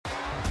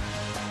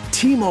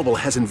T-Mobile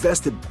has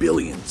invested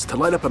billions to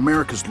light up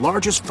America's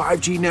largest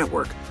 5G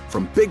network,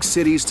 from big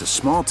cities to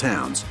small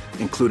towns,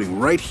 including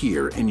right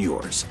here in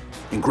yours.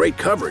 And great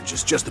coverage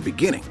is just the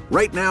beginning.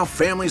 Right now,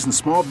 families and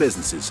small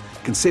businesses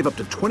can save up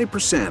to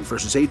 20%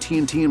 versus AT&T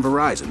and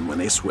Verizon when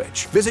they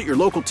switch. Visit your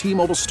local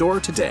T-Mobile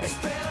store today.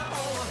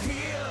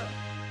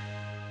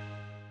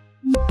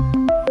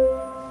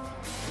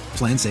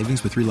 Plan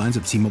savings with 3 lines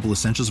of T-Mobile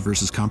Essentials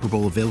versus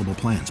comparable available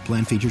plans.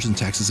 Plan features and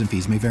taxes and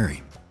fees may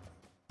vary.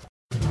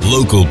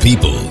 Local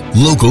people,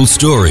 local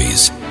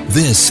stories.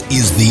 This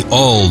is the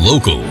All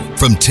Local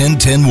from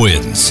 1010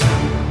 Wins.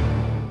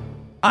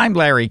 I'm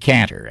Larry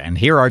Cantor, and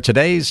here are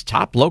today's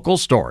top local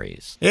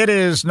stories. It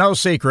is no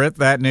secret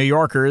that New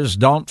Yorkers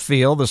don't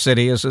feel the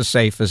city is as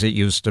safe as it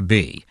used to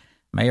be.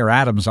 Mayor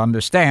Adams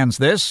understands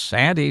this,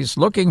 and he's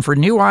looking for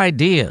new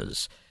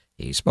ideas.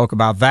 He spoke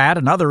about that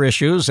and other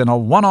issues in a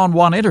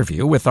one-on-one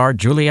interview with our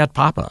Juliet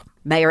Papa.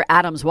 Mayor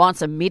Adams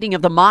wants a meeting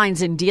of the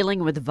minds in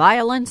dealing with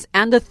violence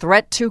and the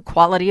threat to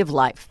quality of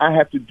life. I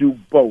have to do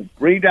both,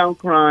 bring down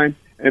crime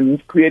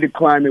and create a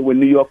climate where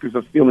New Yorkers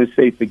are feeling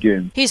safe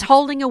again. He's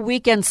holding a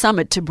weekend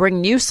summit to bring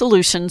new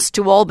solutions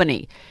to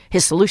Albany.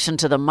 His solution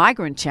to the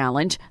migrant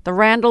challenge, the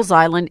Randall's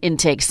Island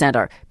Intake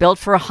Center, built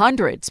for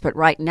hundreds, but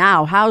right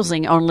now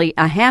housing only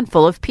a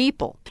handful of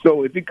people.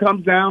 So if it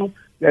comes down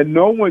that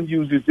no one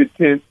uses the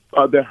tent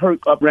or the hurt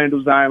up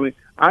Randall's Island,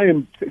 I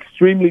am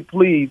extremely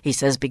pleased. He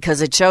says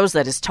because it shows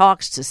that his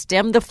talks to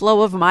stem the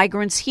flow of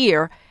migrants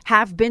here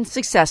have been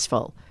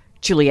successful.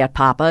 Juliet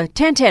Papa,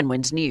 1010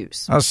 Wins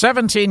News. A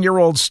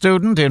 17-year-old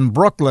student in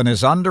Brooklyn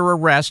is under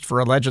arrest for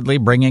allegedly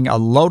bringing a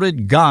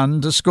loaded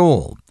gun to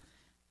school.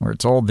 We're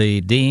told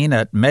the dean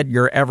at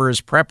Medgar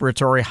Evers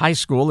Preparatory High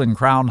School in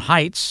Crown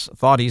Heights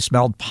thought he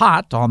smelled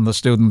pot on the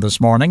student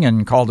this morning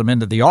and called him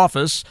into the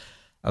office.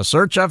 A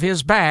search of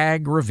his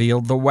bag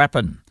revealed the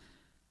weapon.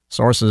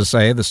 Sources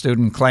say the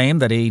student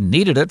claimed that he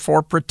needed it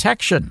for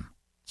protection.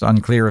 It's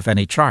unclear if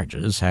any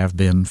charges have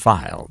been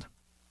filed.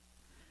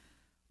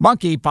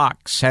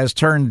 Monkeypox has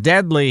turned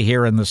deadly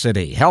here in the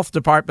city. Health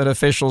department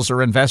officials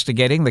are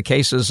investigating the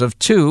cases of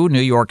 2 New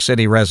York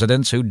City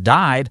residents who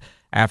died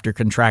after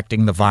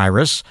contracting the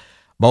virus.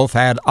 Both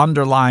had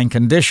underlying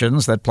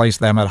conditions that placed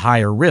them at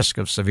higher risk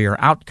of severe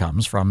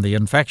outcomes from the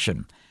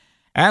infection.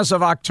 As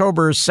of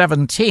October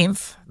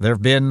 17th, there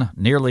have been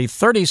nearly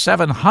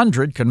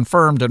 3,700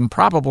 confirmed and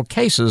probable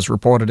cases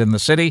reported in the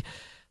city.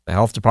 The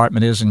health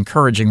department is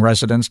encouraging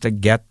residents to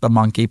get the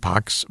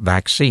monkeypox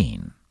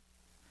vaccine.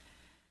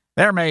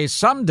 There may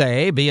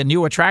someday be a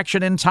new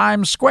attraction in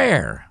Times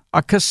Square,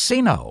 a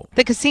casino.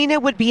 The casino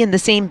would be in the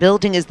same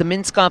building as the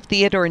Minskoff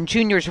Theater and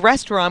Junior's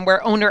Restaurant,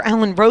 where owner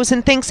Alan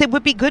Rosen thinks it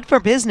would be good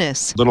for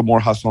business. A little more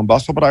hustle and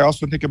bustle, but I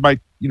also think it might,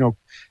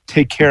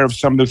 take care of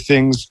some of the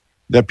things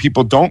that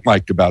people don't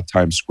like about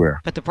Times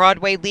Square. But the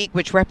Broadway League,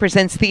 which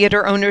represents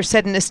theater owners,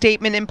 said in a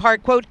statement in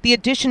part, quote, the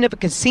addition of a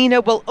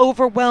casino will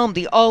overwhelm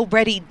the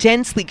already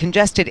densely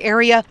congested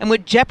area and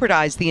would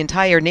jeopardize the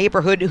entire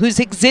neighborhood whose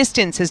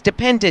existence is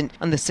dependent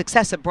on the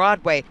success of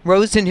Broadway.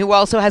 Rosen, who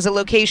also has a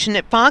location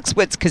at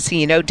Foxwoods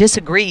Casino,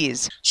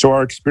 disagrees. So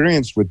our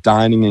experience with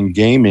dining and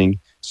gaming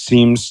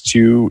seems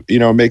to,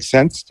 make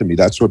sense to me.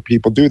 That's what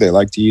people do. They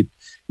like to eat,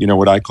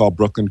 what I call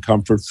Brooklyn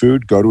comfort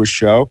food, go to a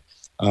show,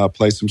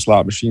 play some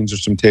slot machines or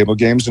some table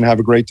games and have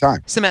a great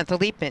time. Samantha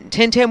Liebman,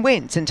 1010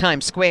 Wins in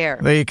Times Square.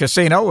 The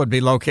casino would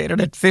be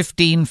located at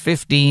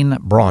 1515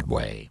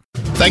 Broadway.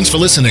 Thanks for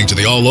listening to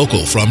the All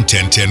Local from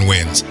 1010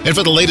 Wins. And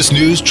for the latest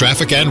news,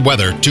 traffic, and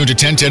weather, tune to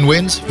 1010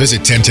 Wins,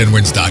 visit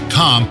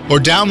 1010wins.com, or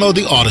download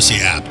the Odyssey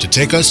app to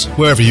take us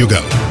wherever you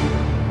go.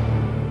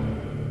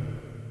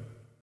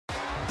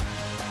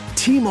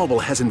 T-Mobile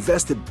has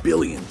invested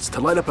billions to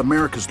light up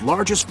America's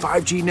largest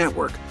 5G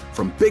network,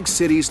 from big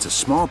cities to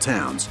small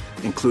towns,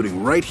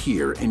 including right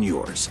here in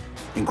yours.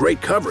 And great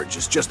coverage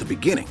is just the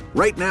beginning.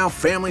 Right now,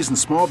 families and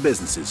small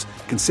businesses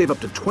can save up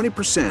to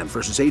 20%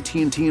 versus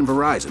AT&T and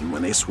Verizon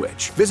when they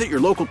switch. Visit your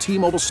local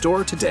T-Mobile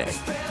store today.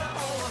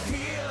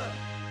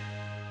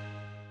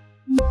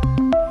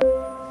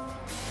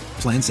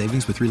 Plan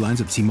savings with 3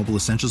 lines of T-Mobile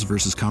Essentials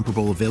versus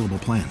comparable available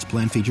plans.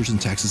 Plan features and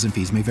taxes and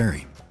fees may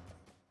vary.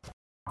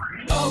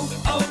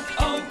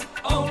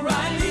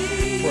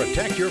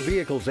 Protect your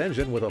vehicle's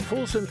engine with a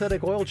full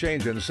synthetic oil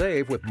change and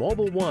save with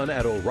Mobil 1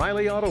 at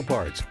O'Reilly Auto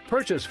Parts.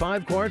 Purchase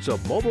 5 quarts of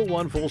Mobil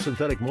 1 full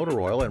synthetic motor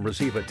oil and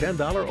receive a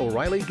 $10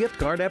 O'Reilly gift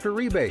card after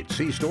rebate.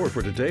 See store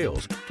for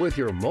details. With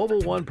your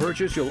Mobil 1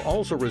 purchase, you'll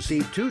also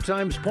receive 2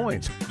 times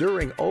points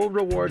during O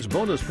Rewards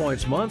Bonus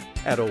Points Month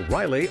at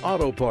O'Reilly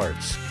Auto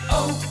Parts.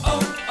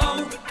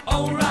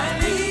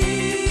 O'Reilly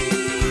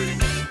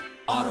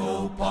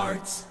Auto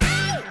Parts.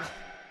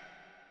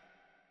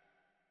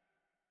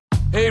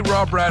 Hey,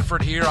 Rob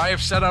Bradford here. I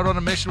have set out on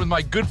a mission with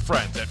my good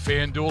friends at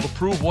FanDuel to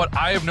prove what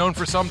I have known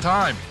for some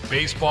time.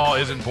 Baseball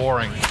isn't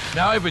boring.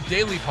 Now I have a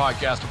daily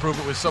podcast to prove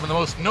it with some of the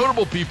most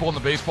notable people in the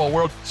baseball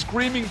world,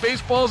 screaming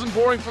baseball isn't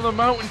boring from the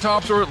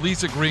mountaintops, or at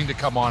least agreeing to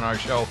come on our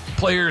show.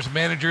 Players,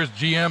 managers,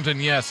 GMs,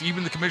 and yes,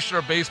 even the commissioner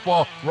of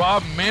baseball,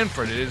 Rob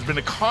Manfred. It has been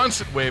a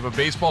constant wave of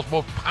baseball's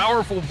most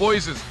powerful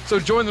voices. So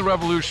join the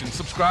revolution.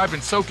 Subscribe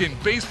and soak in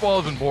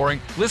Baseball Isn't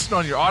Boring. Listen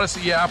on your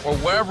Odyssey app or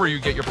wherever you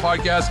get your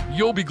podcasts.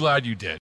 You'll be glad you did.